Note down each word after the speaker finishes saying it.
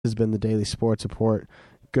has been the Daily Sports Report.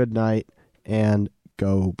 Good night, and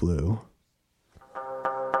go Blue.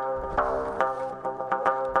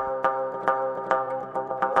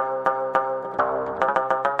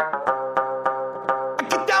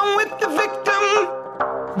 Get down with the victim.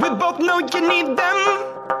 We both know you need them.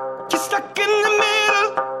 You're stuck in the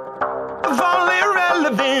middle of all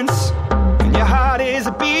irrelevance. And your heart is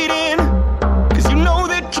beating, 'cause you know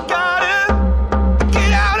that you gotta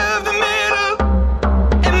get out of the middle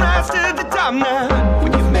and rise to the top now.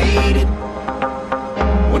 When you've made it,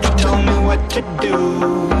 won't you tell me what to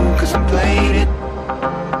do? 'Cause I'm playing it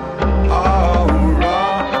all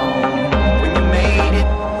wrong. When you made it,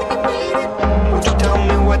 won't you tell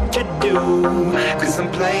me what to do? 'Cause I'm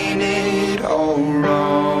playing it all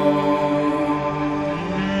wrong.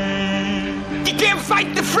 You can't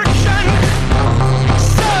fight the friction,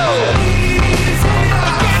 so you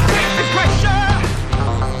can't take the pressure,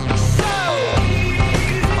 so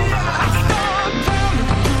don't tell me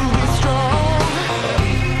to be strong.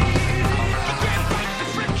 You can't fight the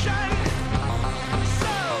friction,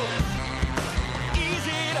 so ease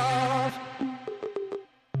it off.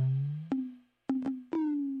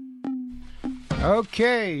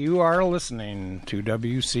 Okay, you are listening to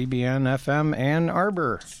WCBN FM Ann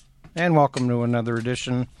Arbor, and welcome to another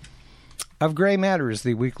edition of Gray Matters,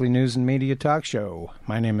 the weekly news and media talk show.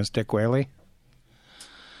 My name is Dick Whaley.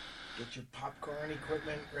 Get your popcorn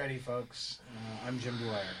equipment ready, folks. I'm Jim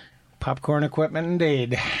Dwyer. Popcorn equipment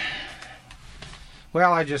indeed.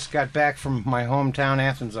 Well, I just got back from my hometown,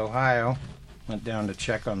 Athens, Ohio. Went down to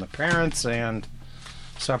check on the parents and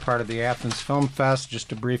saw part of the Athens Film Fest.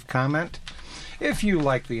 Just a brief comment. If you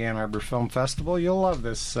like the Ann Arbor Film Festival, you'll love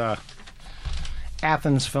this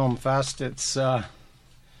Athens Film Fest. It's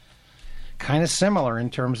kind of similar in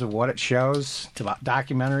terms of what it shows to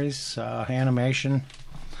documentaries, animation,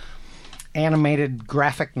 animated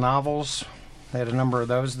graphic novels. They had a number of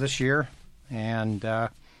those this year, and a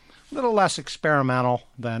little less experimental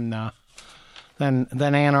than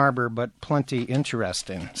Ann Arbor, but plenty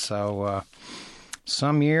interesting. So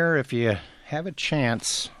some year, if you have a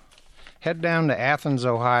chance, head down to Athens,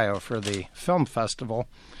 Ohio for the film festival.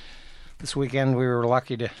 This weekend we were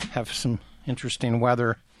lucky to have some interesting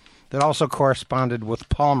weather that also corresponded with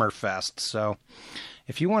Palmer Fest. So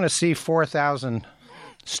if you want to see 4,000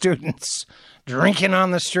 students drinking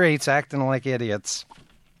on the streets, acting like idiots,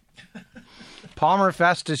 Palmer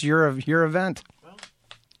Fest is your event. Well,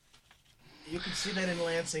 you can see that in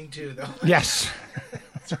Lansing, too, though. Yes.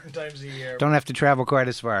 Certain times of the year. Don't have to travel quite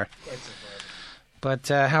as far. Quite so far. But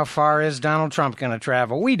how far is Donald Trump going to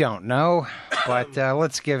travel? We don't know. But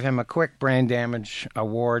let's give him a quick brain damage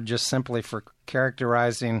award just simply for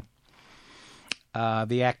characterizing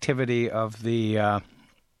the activity of the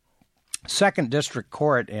 2nd District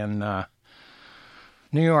Court in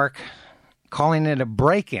New York, calling it a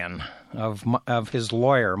break-in of his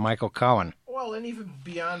lawyer, Michael Cohen. Well, and even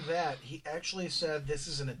beyond that, he actually said this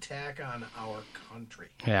is an attack on our country.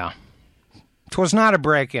 Yeah. It was not a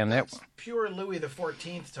break-in. That's pure Louis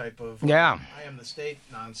XIV type of yeah. I am the state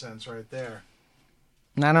nonsense right there.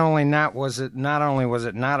 Not only was it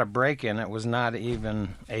not a break-in, it was not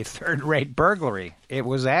even a third-rate burglary. It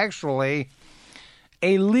was actually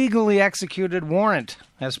a legally executed warrant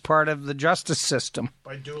as part of the justice system.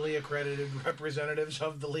 By duly accredited representatives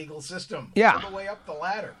of the legal system. Yeah. All the way up the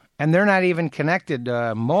ladder. And they're not even connected.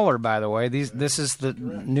 Mueller, by the way. This is the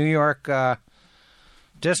New York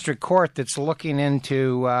District Court that's looking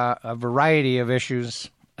into a variety of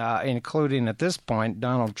issues, including, at this point,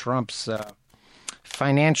 Donald Trump's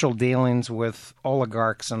financial dealings with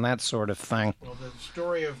oligarchs and that sort of thing. Well, the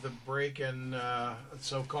story of the break-in,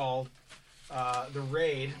 so-called, the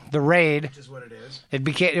raid. The raid. Which is what it is.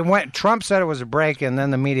 Trump said it was a break-in,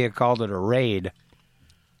 then the media called it a raid.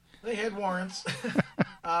 They had warrants.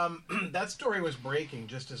 That story was breaking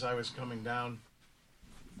just as I was coming down.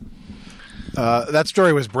 That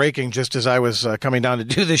story was breaking just as I was coming down to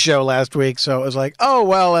do the show last week, so it was like, oh,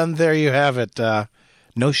 well, and there you have it.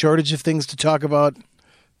 No shortage of things to talk about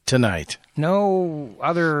tonight. No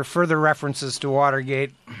other further references to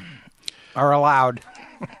Watergate are allowed.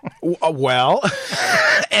 Well,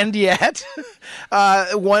 and yet,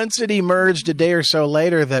 once it emerged a day or so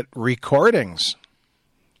later that recordings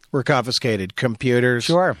were confiscated, computers,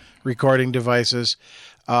 sure, recording devices,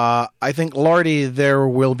 I think, Lordy, there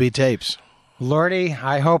will be tapes. Lordy,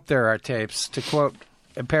 I hope there are tapes. To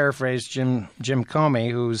paraphrase Jim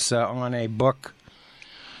Comey, who's on a book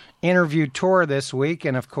interview tour this week,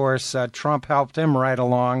 and of course Trump helped him right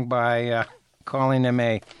along by calling him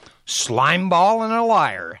a slimeball and a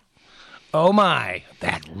liar. Oh my,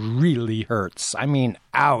 that really hurts. I mean,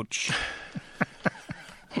 ouch.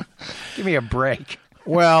 Give me a break.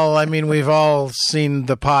 Well, I mean, we've all seen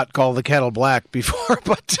the pot call the kettle black before,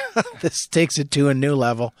 but this takes it to a new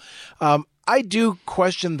level. I do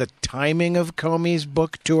question the timing of Comey's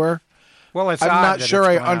book tour. Well, it's I'm odd not that sure it's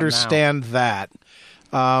I going on understand that.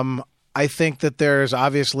 I think that there's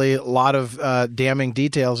obviously a lot of damning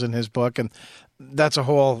details in his book, and that's a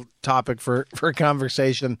whole topic for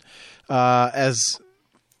conversation. As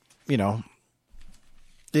you know,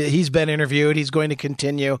 he's been interviewed. He's going to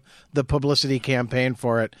continue the publicity campaign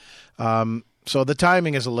for it. So the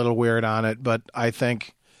timing is a little weird on it, but I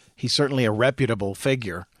think he's certainly a reputable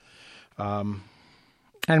figure. And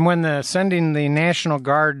when sending the National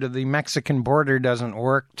Guard to the Mexican border doesn't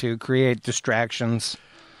work to create distractions,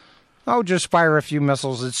 just fire a few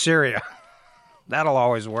missiles at Syria. That'll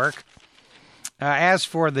always work. As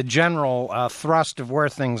for the general thrust of where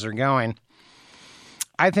things are going,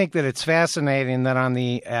 I think that it's fascinating that on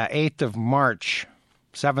the 7th of March,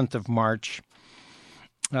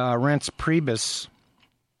 Reince Priebus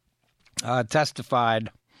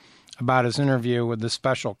testified about his interview with the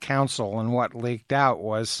special counsel, and what leaked out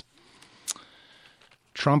was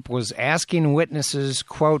Trump was asking witnesses,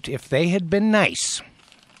 quote, if they had been nice.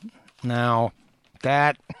 Now,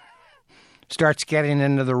 that starts getting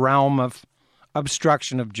into the realm of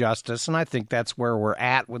obstruction of justice, and I think that's where we're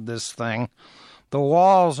at with this thing. The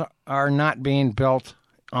walls are not being built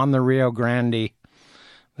on the Rio Grande.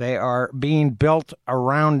 They are being built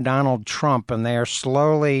around Donald Trump, and they are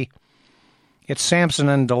slowly... It's Samson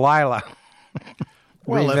and Delilah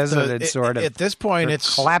revisited, sort of. At this point, They're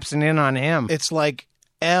it's collapsing in on him. It's like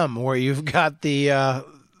M, where you've got the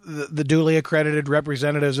duly accredited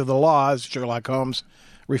representatives of the law, as Sherlock Holmes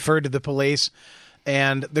referred to the police,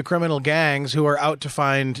 and the criminal gangs who are out to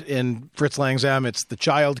find, in Fritz Lang's M, it's the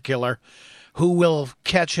child killer, who will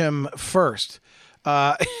catch him first.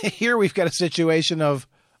 Here we've got a situation of,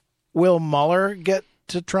 will Mueller get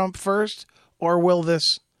to Trump first, or will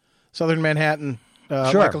this Southern Manhattan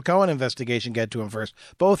Michael Cohen investigation get to him first?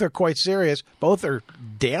 Both are quite serious. Both are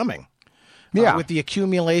damning. Yeah. With the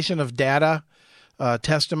accumulation of data,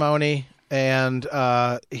 testimony, and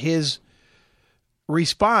his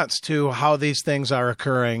response to how these things are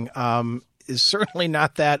occurring is certainly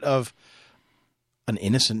not that of an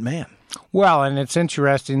innocent man. Well, and it's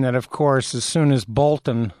interesting that, of course, as soon as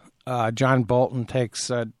John Bolton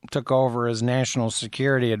took over as national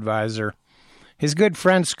security advisor, his good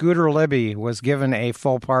friend Scooter Libby was given a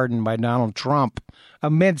full pardon by Donald Trump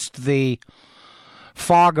amidst the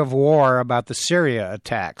fog of war about the Syria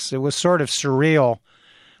attacks. It was sort of surreal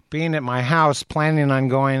being at my house, planning on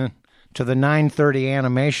going to the 9:30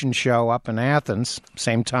 animation show up in Athens,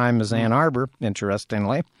 same time as Ann Arbor,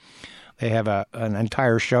 interestingly. They have an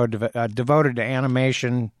entire show devoted to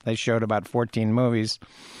animation. They showed about 14 movies.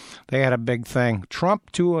 They had a big thing.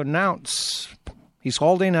 Trump to announce... He's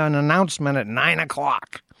holding an announcement at 9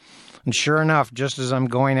 o'clock. And sure enough, just as I'm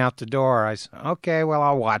going out the door, I said, okay, well,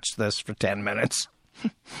 I'll watch this for 10 minutes.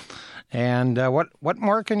 And what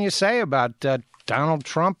more can you say about Donald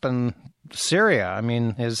Trump and Syria? I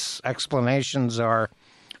mean, his explanations are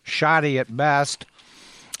shoddy at best.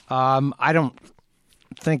 I don't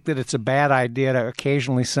think that it's a bad idea to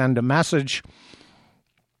occasionally send a message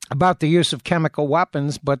about the use of chemical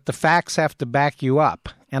weapons, but the facts have to back you up.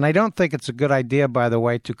 And I don't think it's a good idea, by the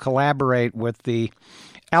way, to collaborate with the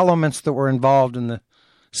elements that were involved in the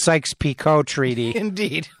Sykes-Picot Treaty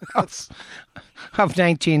Indeed. of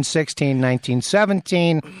 1916,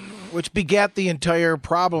 1917. Which begat the entire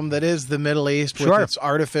problem that is the Middle East with its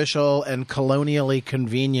artificial and colonially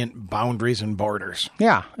convenient boundaries and borders.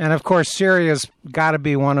 Yeah, and of course Syria's got to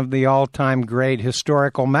be one of the all-time great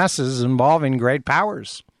historical messes involving great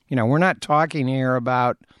powers. You know, we're not talking here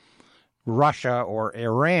about Russia or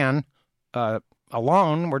Iran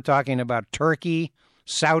alone. We're talking about Turkey,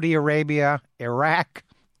 Saudi Arabia, Iraq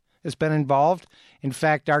has been involved. In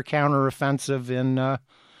fact, our counteroffensive in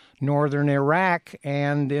northern Iraq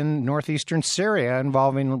and in northeastern Syria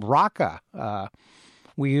involving Raqqa,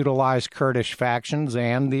 we utilized Kurdish factions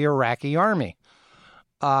and the Iraqi army.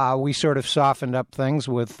 We sort of softened up things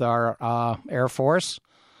with our Air Force.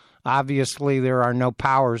 Obviously, there are no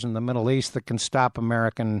powers in the Middle East that can stop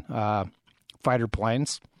American fighter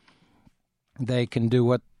planes. They can do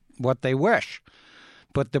what they wish.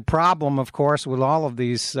 But the problem, of course, with all of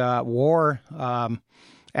these war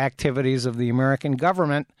activities of the American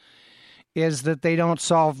government is that they don't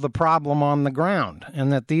solve the problem on the ground,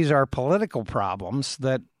 and that these are political problems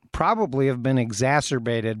that probably have been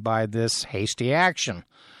exacerbated by this hasty action.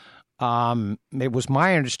 It was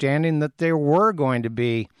my understanding that there were going to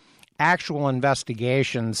be actual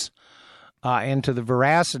investigations into the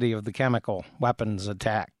veracity of the chemical weapons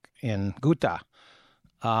attack. in Ghouta.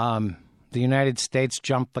 The United States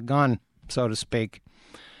jumped the gun, so to speak,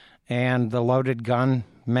 and the loaded gun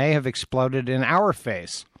may have exploded in our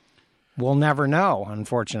face. We'll never know,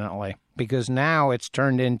 unfortunately, because now it's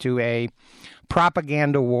turned into a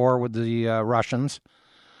propaganda war with the Russians.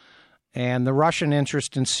 And the Russian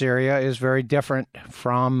interest in Syria is very different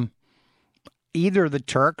from either the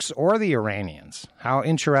Turks or the Iranians. How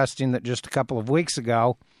interesting that just a couple of weeks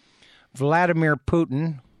ago, Vladimir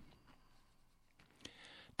Putin,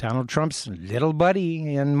 Donald Trump's little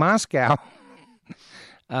buddy in Moscow,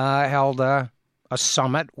 held a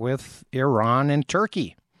summit with Iran and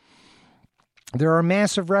Turkey. There are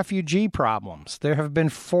massive refugee problems. There have been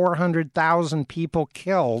 400,000 people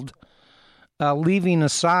killed, leaving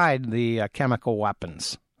aside the chemical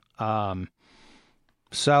weapons.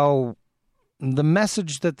 So the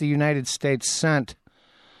message that the United States sent,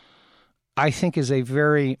 I think, is a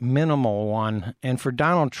very minimal one. And for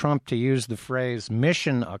Donald Trump to use the phrase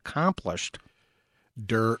mission accomplished.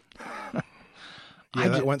 Dirt. Yeah,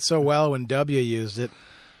 that went so well when W used it.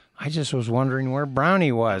 I just was wondering where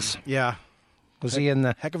Brownie was. Yeah. Was he in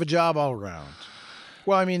the Heck of a job all around.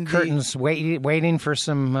 Well, I mean, curtains waiting for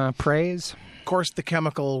some praise? Of course, the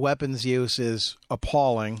chemical weapons use is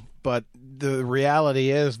appalling, but the reality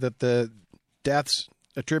is that the deaths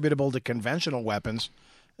attributable to conventional weapons,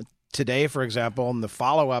 today, for example, in the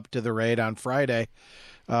follow-up to the raid on Friday,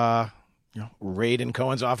 raid in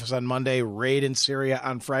Cohen's office on Monday, raid in Syria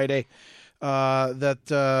on Friday,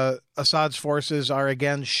 that Assad's forces are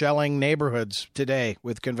again shelling neighborhoods today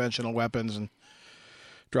with conventional weapons and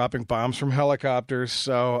dropping bombs from helicopters.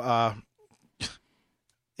 So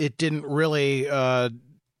it didn't really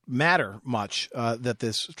matter much that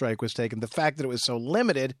this strike was taken. The fact that it was so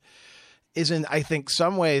limited is, in, I think,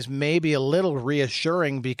 some ways maybe a little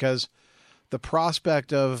reassuring, because the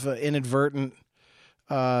prospect of inadvertent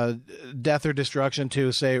death or destruction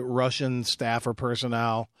to, say, Russian staff or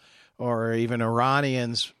personnel or even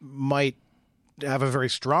Iranians might have a very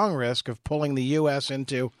strong risk of pulling the U.S.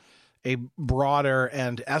 into a broader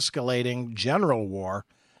and escalating general war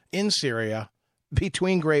in Syria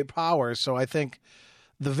between great powers. So I think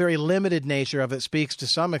the very limited nature of it speaks to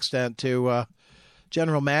some extent to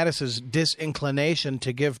General Mattis's disinclination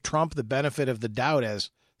to give Trump the benefit of the doubt as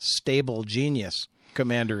stable genius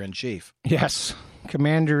commander-in-chief. Yes,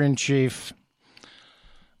 commander-in-chief.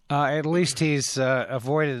 At least he's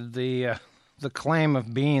avoided the claim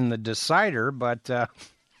of being the decider, but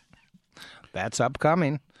that's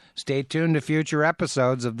upcoming. Stay tuned to future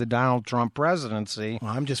episodes of the Donald Trump presidency.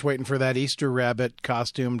 Well, I'm just waiting for that Easter rabbit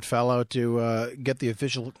costumed fellow to get the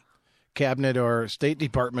official cabinet or State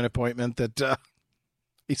Department appointment that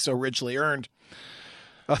he's so richly earned.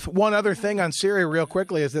 One other thing on Syria real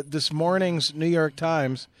quickly is that this morning's New York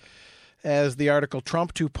Times has the article,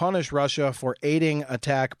 "Trump to punish Russia for aiding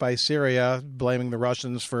attack by Syria," blaming the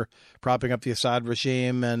Russians for propping up the Assad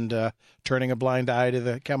regime and turning a blind eye to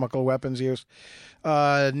the chemical weapons use.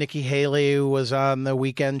 Nikki Haley was on the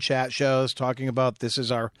weekend chat shows talking about this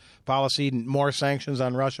is our policy, more sanctions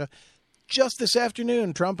on Russia. Just this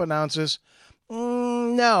afternoon, Trump announces,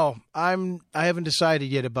 no, I haven't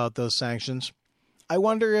decided yet about those sanctions. I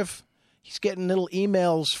wonder if he's getting little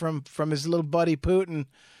emails from his little buddy Putin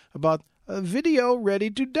about a video ready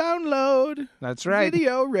to download. That's right.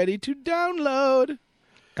 Video ready to download.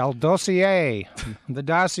 El Dossier, the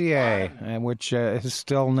dossier, which has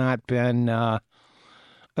still not been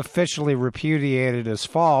officially repudiated as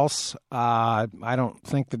false. I don't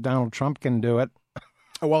think that Donald Trump can do it.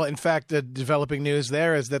 Well, in fact, the developing news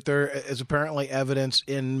there is that there is apparently evidence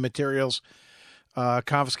in materials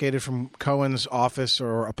confiscated from Cohen's office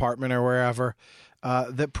or apartment or wherever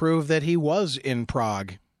that prove that he was in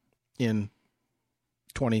Prague in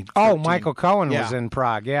 2013. Oh, Michael Cohen was in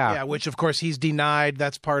Prague, Yeah, which, of course, he's denied.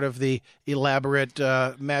 That's part of the elaborate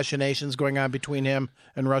machinations going on between him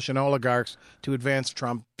and Russian oligarchs to advance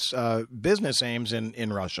Trump's business aims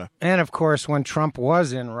in Russia. And, of course, when Trump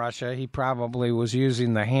was in Russia, he probably was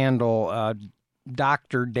using the handle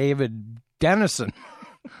Dr. David Dennison.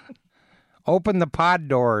 Open the pod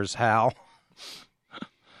doors, Hal.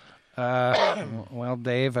 Well,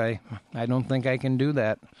 Dave, I don't think I can do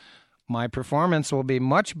that. My performance will be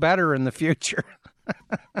much better in the future.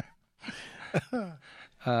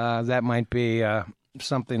 That might be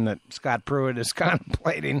something that Scott Pruitt is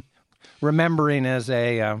contemplating, remembering as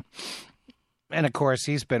a... and, of course,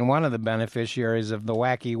 he's been one of the beneficiaries of the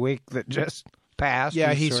wacky week that just passed.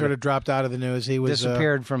 Yeah, he sort of dropped out of the news. He was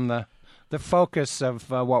disappeared from the focus of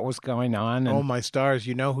what was going on. And, oh, my stars.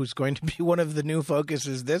 You know who's going to be one of the new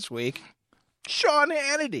focuses this week? Sean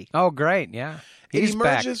Hannity. Oh, great, yeah. It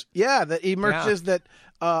emerges, that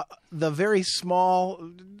the very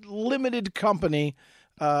small, limited company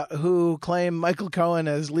who claim Michael Cohen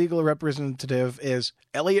as legal representative is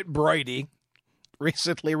Elliot Broidy,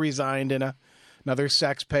 recently resigned in another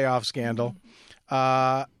sex payoff scandal.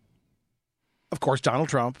 Of course, Donald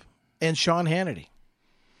Trump and Sean Hannity.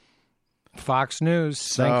 Fox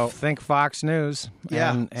News. Think Fox News.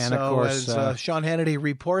 Yeah. And so of course, as Sean Hannity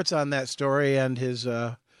reports on that story and his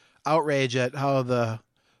outrage at how the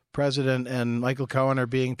president and Michael Cohen are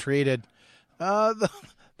being treated,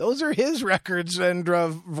 those are his records and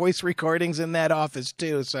voice recordings in that office,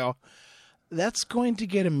 too. So that's going to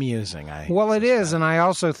get amusing. It is. And I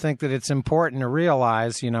also think that it's important to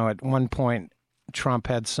realize, at one point, Trump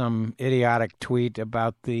had some idiotic tweet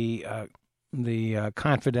about the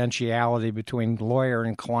confidentiality between lawyer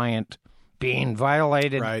and client being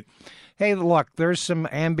violated. Right. Hey, look, there's some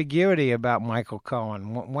ambiguity about Michael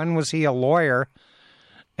Cohen. When was he a lawyer,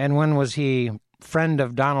 and when was he friend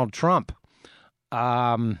of Donald Trump?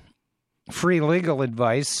 Free legal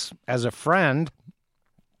advice as a friend,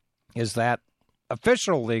 is that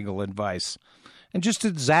official legal advice? And just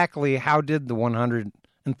exactly how did the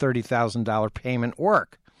 $130,000 payment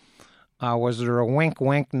work? Was there a wink,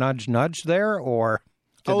 wink, nudge, nudge there, or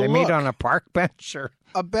did they meet on a park bench? Or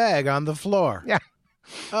a bag on the floor? Yeah.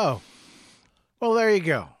 Oh, well, there you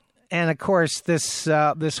go. And of course, this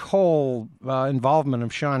whole involvement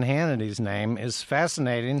of Sean Hannity's name is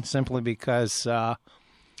fascinating, simply because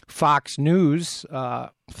Fox News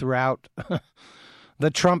throughout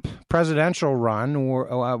the Trump presidential run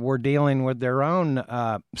were dealing with their own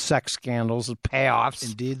sex scandals, payoffs.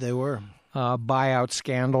 Indeed, they were buyout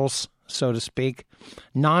scandals, so to speak,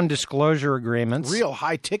 non-disclosure agreements. Real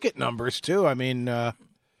high ticket numbers, too. I mean,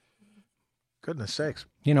 goodness sakes.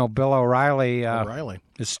 Bill O'Reilly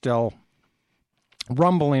is still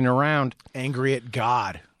rumbling around. Angry at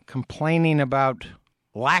God. Complaining about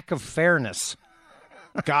lack of fairness.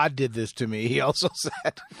 God did this to me, he also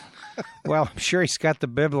said. Well, I'm sure he's got the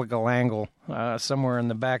biblical angle somewhere in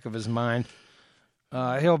the back of his mind.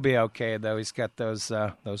 He'll be okay, though. He's got those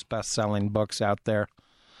best-selling books out there.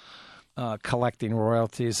 Collecting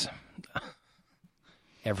royalties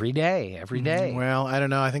every day. Well, I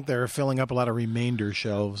don't know. I think they're filling up a lot of remainder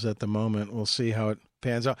shelves at the moment. We'll see how it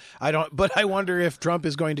pans out. But I wonder if Trump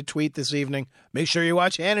is going to tweet this evening, make sure you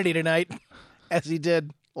watch Hannity tonight, as he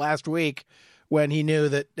did last week when he knew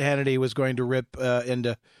that Hannity was going to rip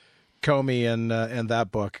into Comey and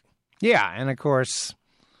that book. Yeah, and of course,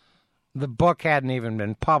 the book hadn't even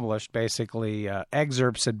been published. Basically,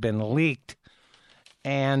 excerpts had been leaked.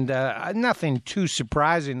 And nothing too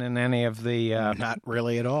surprising in any of the... not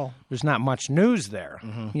really at all. There's not much news there.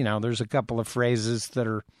 Mm-hmm. There's a couple of phrases that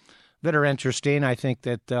are interesting. I think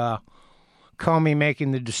that Comey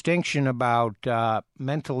making the distinction about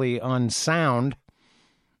mentally unsound,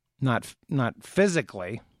 not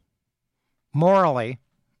physically, morally,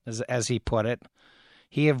 as he put it.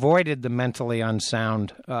 He avoided the mentally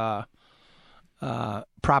unsound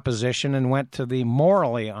proposition and went to the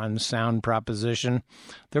morally unsound proposition.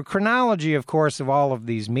 The chronology, of course, of all of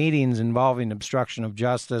these meetings involving obstruction of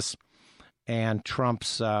justice and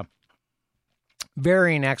Trump's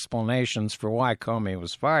varying explanations for why Comey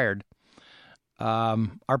was fired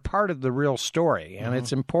are part of the real story. And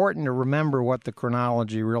it's important to remember what the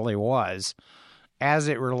chronology really was as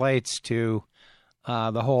it relates to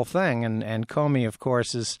the whole thing. And Comey, of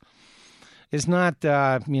course, is not,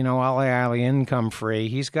 alley income free.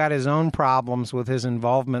 He's got his own problems with his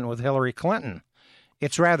involvement with Hillary Clinton.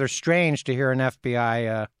 It's rather strange to hear an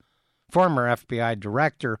former FBI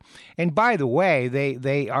director. And by the way,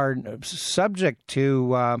 they are subject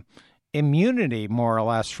to immunity, more or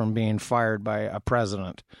less, from being fired by a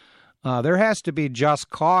president. There has to be just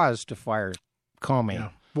cause to fire Comey. Yeah.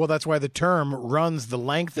 Well, that's why the term runs the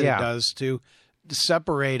length that it does to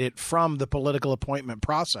separate it from the political appointment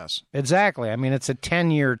process. Exactly. I mean, it's a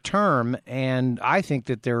 10-year term, and I think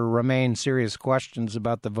that there remain serious questions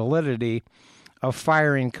about the validity of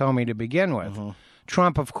firing Comey to begin with.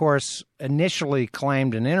 Trump, of course, initially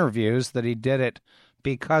claimed in interviews that he did it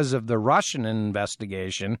because of the Russian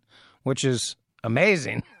investigation, which is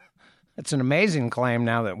amazing. It's an amazing claim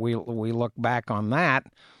now that we look back on that,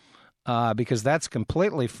 because that's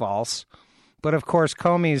completely false. But, of course,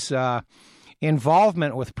 Comey's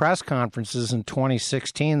involvement with press conferences in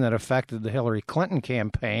 2016 that affected the Hillary Clinton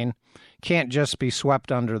campaign can't just be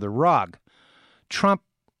swept under the rug. Trump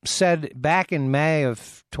said back in May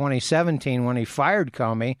of 2017, when he fired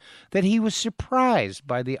Comey, that he was surprised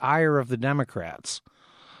by the ire of the Democrats.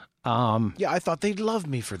 I thought they'd love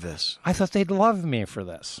me for this.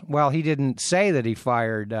 Well, he didn't say that he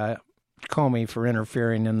fired Comey for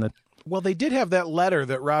interfering in the Well, they did have that letter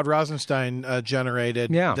that Rod Rosenstein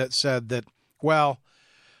generated that said that, well,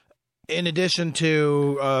 in addition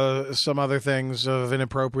to some other things of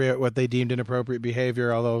what they deemed inappropriate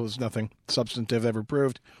behavior, although it was nothing substantive ever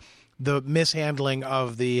proved, the mishandling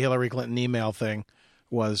of the Hillary Clinton email thing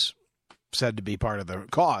was said to be part of the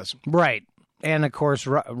cause. Right. And, of course,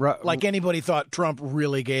 like anybody thought Trump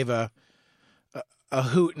really gave a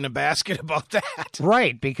hoot in a basket about that.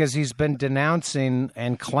 Right, because he's been denouncing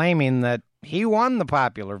and claiming that he won the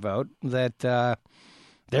popular vote, that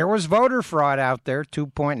there was voter fraud out there,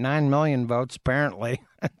 2.9 million votes, apparently.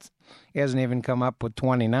 He hasn't even come up with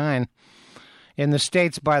 29. In the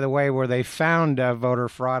states, by the way, where they found voter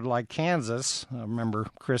fraud, like Kansas, I remember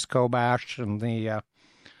Chris Kobash and the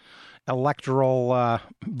Electoral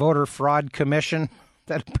Voter Fraud Commission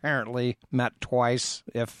that apparently met twice,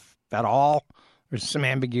 if at all. There's some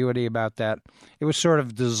ambiguity about that. It was sort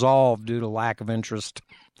of dissolved due to lack of interest.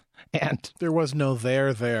 And there was no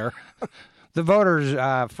there. The voters'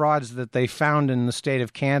 frauds that they found in the state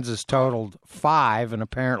of Kansas totaled 5, and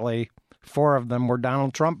apparently 4 of them were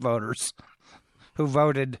Donald Trump voters who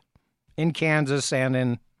voted in Kansas and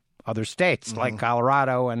in other states like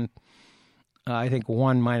Colorado, and I think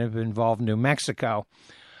one might have involved New Mexico.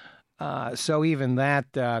 So even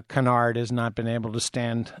that canard has not been able to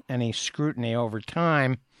stand any scrutiny over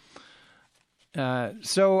time.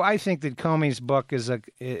 So I think that Comey's book is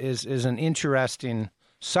an interesting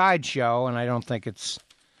sideshow, and I don't think it's,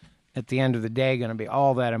 at the end of the day, going to be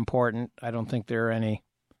all that important. I don't think there are any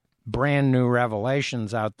brand new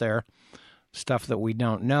revelations out there, stuff that we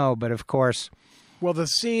don't know. But of course, well,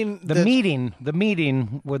 the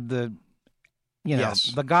meeting with the,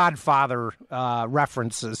 the Godfather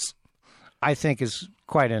references, I think is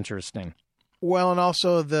quite interesting. Well, and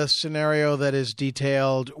also the scenario that is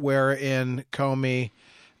detailed wherein Comey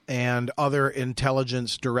and other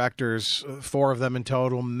intelligence directors, 4 of them in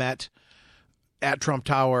total, met at Trump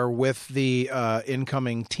Tower with the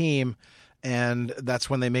incoming team. And that's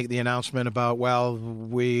when they make the announcement about, well,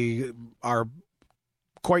 we are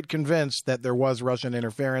quite convinced that there was Russian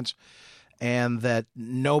interference and that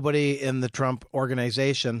nobody in the Trump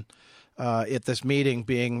organization at this meeting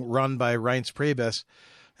being run by Reince Priebus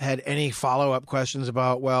had any follow-up questions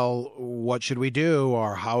about, well, what should we do,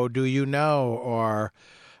 or how do you know, or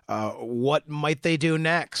what might they do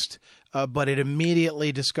next? But it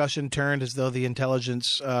immediately, discussion turned as though the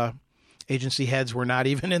intelligence agency heads were not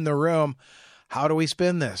even in the room. How do we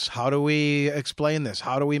spin this? How do we explain this?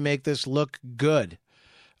 How do we make this look good?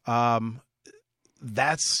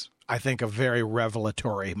 That's, I think, a very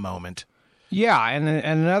revelatory moment. Yeah, and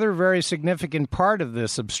another very significant part of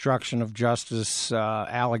this obstruction of justice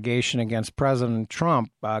allegation against President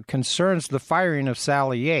Trump concerns the firing of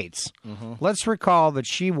Sally Yates. Mm-hmm. Let's recall that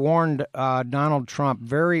she warned Donald Trump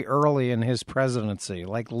very early in his presidency,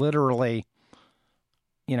 like literally,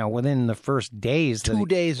 within the first days. 2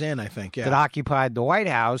 days in, I think, that occupied the White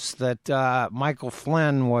House, that Michael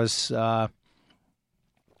Flynn was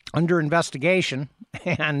under investigation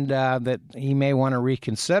and that he may want to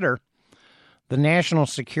reconsider. The National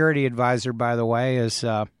Security Advisor, by the way, is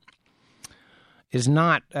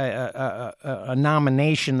not a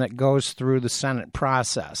nomination that goes through the Senate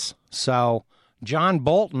process. So John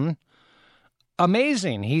Bolton,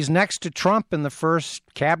 amazing. He's next to Trump in the first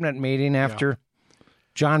cabinet meeting after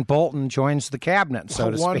John Bolton joins the cabinet, so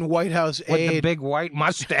to speak. One White House aide. With the big white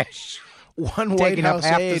mustache. One White House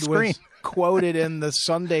aide was quoted in the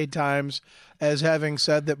Sunday Times as having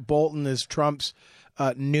said that Bolton is Trump's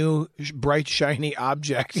new bright, shiny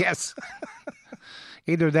object. Yes.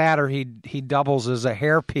 Either that or he doubles as a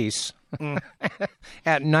hairpiece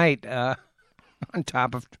at night on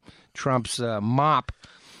top of Trump's mop.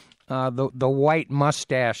 The white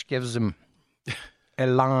mustache gives him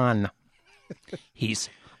elan. He's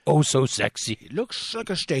so sexy. He looks like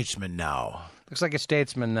a statesman now.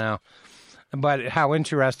 But how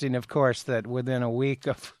interesting, of course, that within a week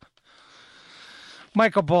of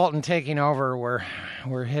Michael Bolton taking over,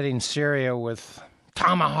 we're hitting Syria with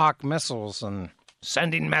Tomahawk missiles and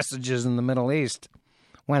sending messages in the Middle East,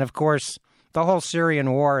 when, of course, the whole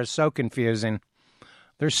Syrian war is so confusing.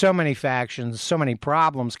 There's so many factions, so many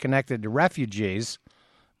problems connected to refugees,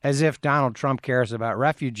 as if Donald Trump cares about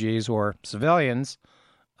refugees or civilians.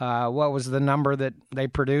 What was the number that they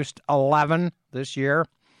produced? 11 this year.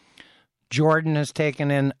 Jordan has taken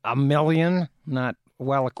in 1 million, not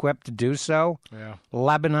well equipped to do so. Yeah.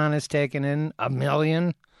 Lebanon has taken in 1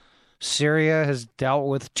 million. Syria has dealt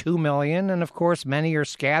with 2 million, and of course many are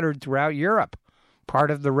scattered throughout Europe. Part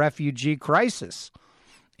of the refugee crisis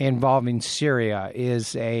involving Syria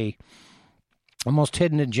is a almost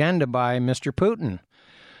hidden agenda by Mr. Putin.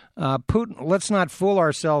 Putin. Let's not fool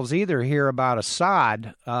ourselves either here about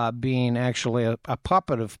Assad being actually a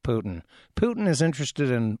puppet of Putin. Putin is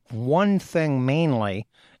interested in one thing mainly,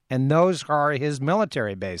 and those are his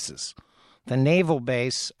military bases. The naval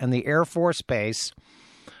base and the Air Force base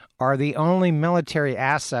are the only military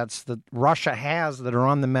assets that Russia has that are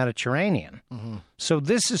on the Mediterranean. Mm-hmm. So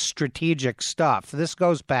this is strategic stuff. This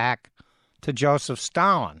goes back to Joseph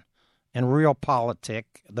Stalin and realpolitik,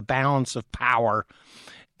 the balance of power,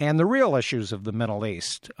 and the real issues of the Middle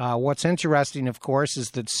East. What's interesting, of course,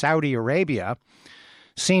 is that Saudi Arabia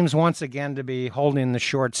seems once again to be holding the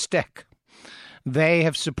short stick. They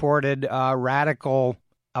have supported radical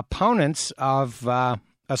opponents of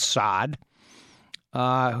Assad,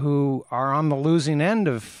 who are on the losing end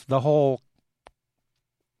of the whole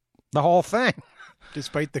thing.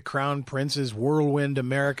 Despite the Crown Prince's whirlwind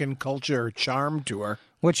American culture charm tour.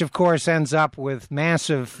 Which, of course, ends up with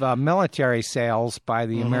massive military sales by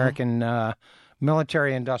the American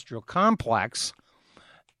military-industrial complex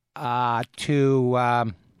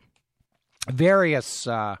to various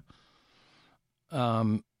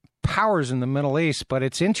powers in the Middle East. But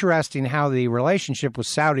it's interesting how the relationship with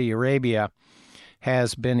Saudi Arabia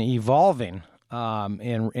has been evolving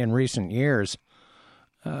in recent years.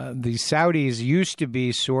 The Saudis used to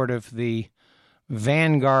be sort of the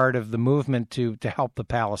vanguard of the movement to help the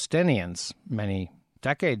Palestinians many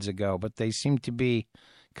decades ago, but they seem to be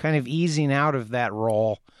kind of easing out of that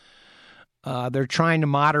role. They're trying to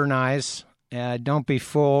modernize. Don't be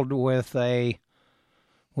fooled with the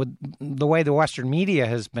way the Western media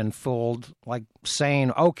has been fooled, like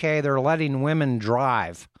saying, okay, they're letting women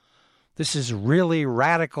drive. This is really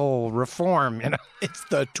radical reform, you know. It's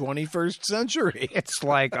the 21st century. It's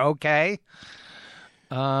like, okay,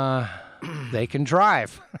 they can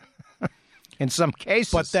drive in some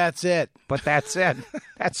cases. But that's it. But that's it.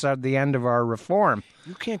 That's the end of our reform.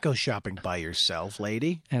 You can't go shopping by yourself,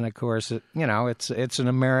 lady. And, of course, it's an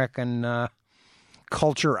American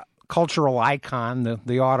cultural icon,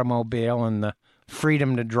 the automobile and the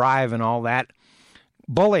freedom to drive and all that.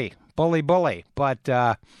 Bully.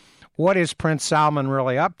 But what is Prince Salman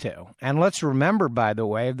really up to? And let's remember, by the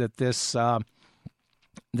way, that this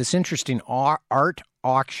interesting art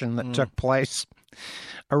auction that took place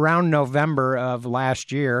around November of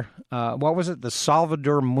last year, what was it? The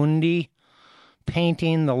Salvador Mundi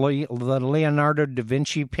painting, the Leonardo da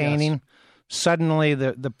Vinci painting. Yes. Suddenly,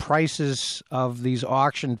 the prices of these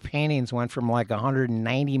auctioned paintings went from like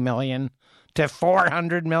 $190 million to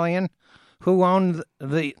 $400 million. Who owned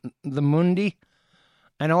the Mundi?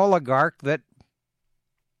 An oligarch that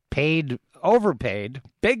overpaid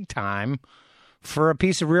big time for a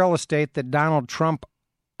piece of real estate that Donald Trump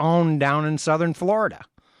owned down in southern Florida.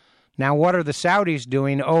 Now, what are the Saudis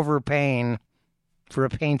doing overpaying for a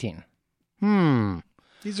painting?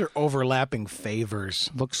 These are overlapping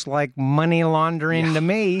favors. Looks like money laundering to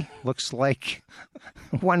me. Looks like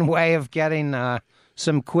one way of getting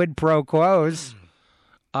some quid pro quos.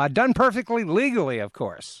 Done perfectly legally, of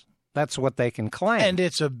course. That's what they can claim. And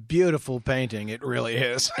it's a beautiful painting. It really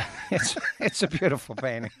is. It's a beautiful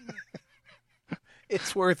painting.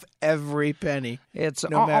 It's worth every penny. It's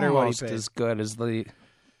no matter what almost as good as the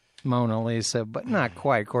Mona Lisa, but not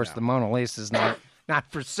quite. Of course, the Mona Lisa is not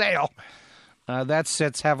for sale. That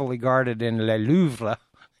sits heavily guarded in Le Louvre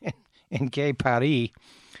in Quai Paris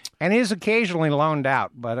and is occasionally loaned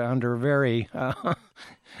out, but under very...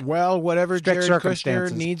 well, whatever Jared Kushner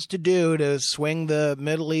needs to do to swing the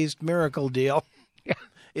Middle East miracle deal,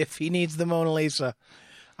 if he needs the Mona Lisa,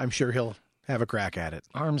 I'm sure he'll have a crack at it.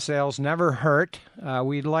 Arms sales never hurt.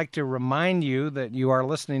 We'd like to remind you that you are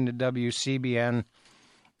listening to WCBN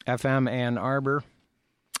FM Ann Arbor.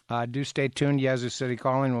 Do stay tuned. Yazoo City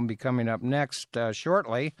Calling will be coming up next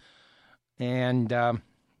shortly. And,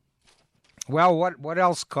 well, what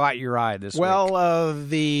else caught your eye this week? Well,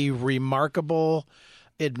 the remarkable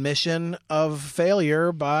admission of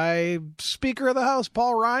failure by Speaker of the House,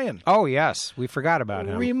 Paul Ryan. Oh, yes. We forgot about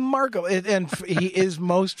him. Remarkable. And he is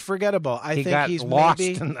most forgettable. I think he's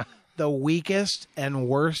maybe the weakest and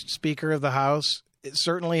worst Speaker of the House,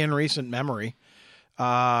 certainly in recent memory.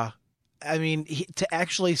 I mean, to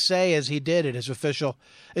actually say, as he did at his official,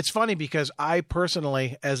 it's funny because I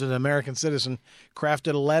personally, as an American citizen,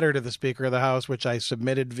 crafted a letter to the Speaker of the House, which I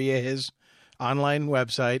submitted via his online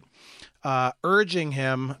website, urging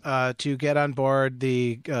him to get on board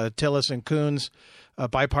the Tillis and Coons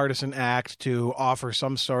bipartisan act to offer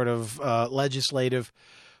some sort of legislative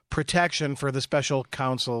protection for the special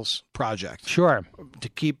counsel's project Sure. to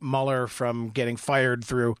keep Mueller from getting fired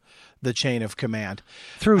through the chain of command.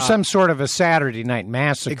 Through some sort of a Saturday night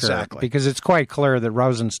massacre. Exactly. Because it's quite clear that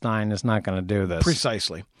Rosenstein is not going to do this.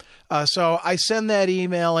 Precisely. So I send that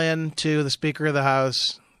email in to the Speaker of the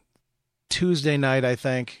House Tuesday night, I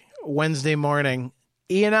think. Wednesday morning,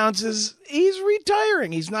 he announces he's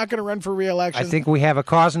retiring. He's not going to run for re-election. I think we have a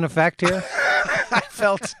cause and effect here. I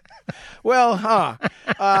felt, well,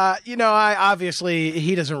 I obviously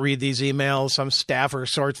he doesn't read these emails. Some staffer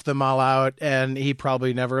sorts them all out, and he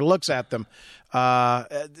probably never looks at them.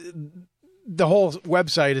 The whole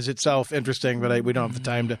website is itself interesting, but we don't have the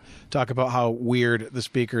time to talk about how weird the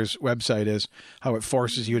Speaker's website is, how it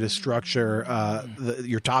forces you to structure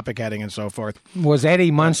your topic heading and so forth. Was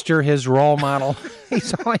Eddie Munster his role model?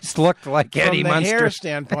 He's always looked like Eddie From the Munster. hair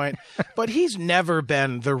standpoint, but he's never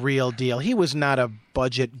been the real deal. He was not a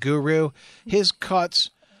budget guru. His cuts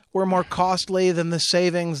were more costly than the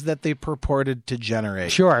savings that they purported to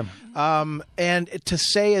generate. Sure. And to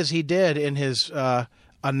say as he did in his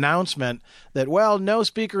announcement that, well, no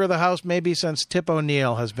Speaker of the House maybe since Tip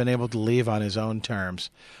O'Neill has been able to leave on his own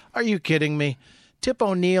terms. Are you kidding me? Tip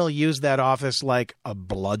O'Neill used that office like a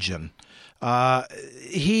bludgeon.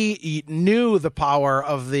 He knew the power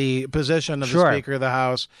of the position of Sure. the Speaker of the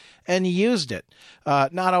House and used it.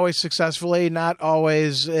 Not always successfully, not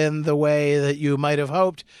always in the way that you might have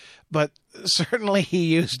hoped, but certainly he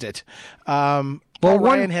used it. Paul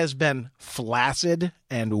Ryan has been flaccid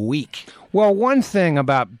and weak. Well, one thing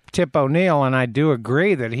about Tip O'Neill, and I do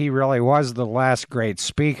agree that he really was the last great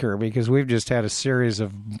speaker, because we've just had a series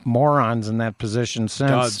of morons in that position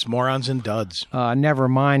since. Duds, morons and duds. Never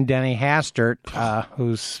mind Denny Hastert,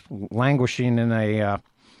 who's languishing in a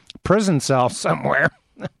prison cell somewhere,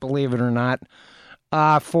 believe it or not,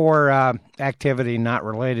 for activity not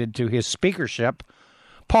related to his speakership.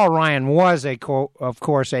 Paul Ryan was, of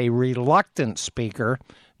course, a reluctant speaker.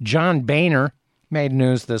 John Boehner made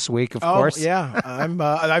news this week, of course. Oh, yeah.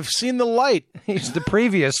 I've seen the light. He's the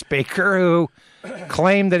previous speaker who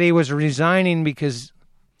claimed that he was resigning because,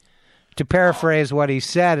 to paraphrase what he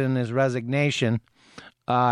said in his resignation,